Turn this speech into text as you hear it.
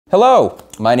Hello,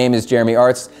 my name is Jeremy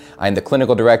Arzt. I'm the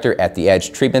Clinical Director at the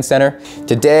Edge Treatment Center.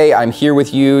 Today, I'm here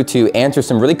with you to answer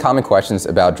some really common questions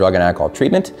about drug and alcohol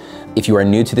treatment. If you are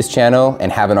new to this channel and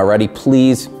haven't already,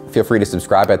 please feel free to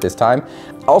subscribe at this time.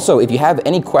 Also, if you have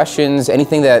any questions,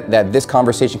 anything that this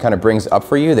conversation kind of brings up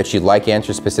for you that you'd like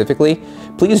answered specifically,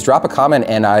 please drop a comment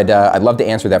and I'd love to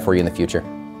answer that for you in the future.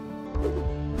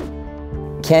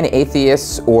 Can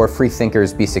atheists or free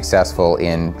thinkers be successful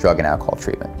in drug and alcohol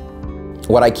treatment?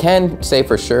 What I can say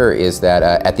for sure is that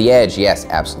at the Edge, yes,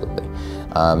 absolutely.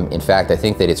 In fact, I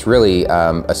think that it's really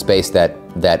a space that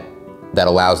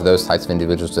allows those types of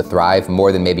individuals to thrive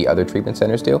more than maybe other treatment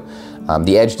centers do.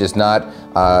 The Edge does not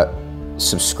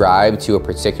subscribe to a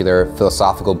particular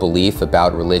philosophical belief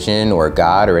about religion or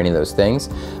God or any of those things.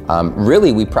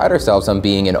 Really, we pride ourselves on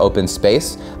being an open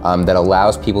space that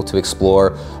allows people to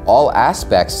explore all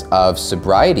aspects of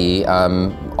sobriety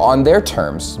on their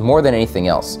terms, more than anything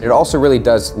else. It also really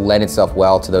does lend itself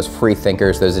well to those free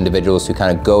thinkers, those individuals who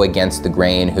kind of go against the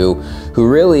grain, who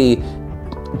really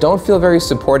don't feel very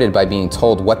supported by being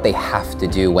told what they have to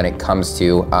do when it comes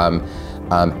to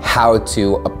how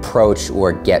to approach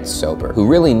or get sober, who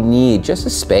really need just a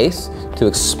space to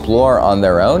explore on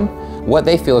their own what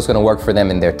they feel is going to work for them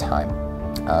in their time.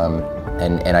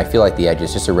 And I feel like the Edge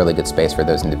is just a really good space for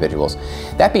those individuals.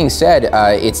 That being said,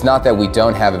 it's not that we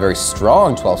don't have a very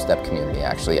strong 12-step community,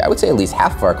 actually. I would say at least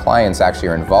half of our clients actually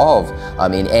are involved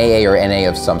in AA or NA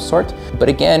of some sort. But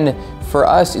again, for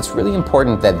us, it's really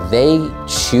important that they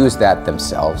choose that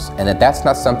themselves and that that's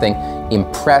not something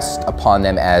impressed upon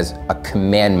them as a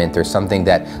commandment or something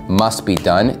that must be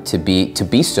done to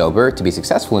be sober, to be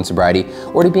successful in sobriety,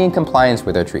 or to be in compliance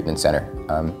with our treatment center.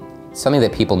 Something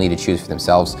that people need to choose for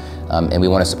themselves, and we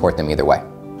want to support them either way.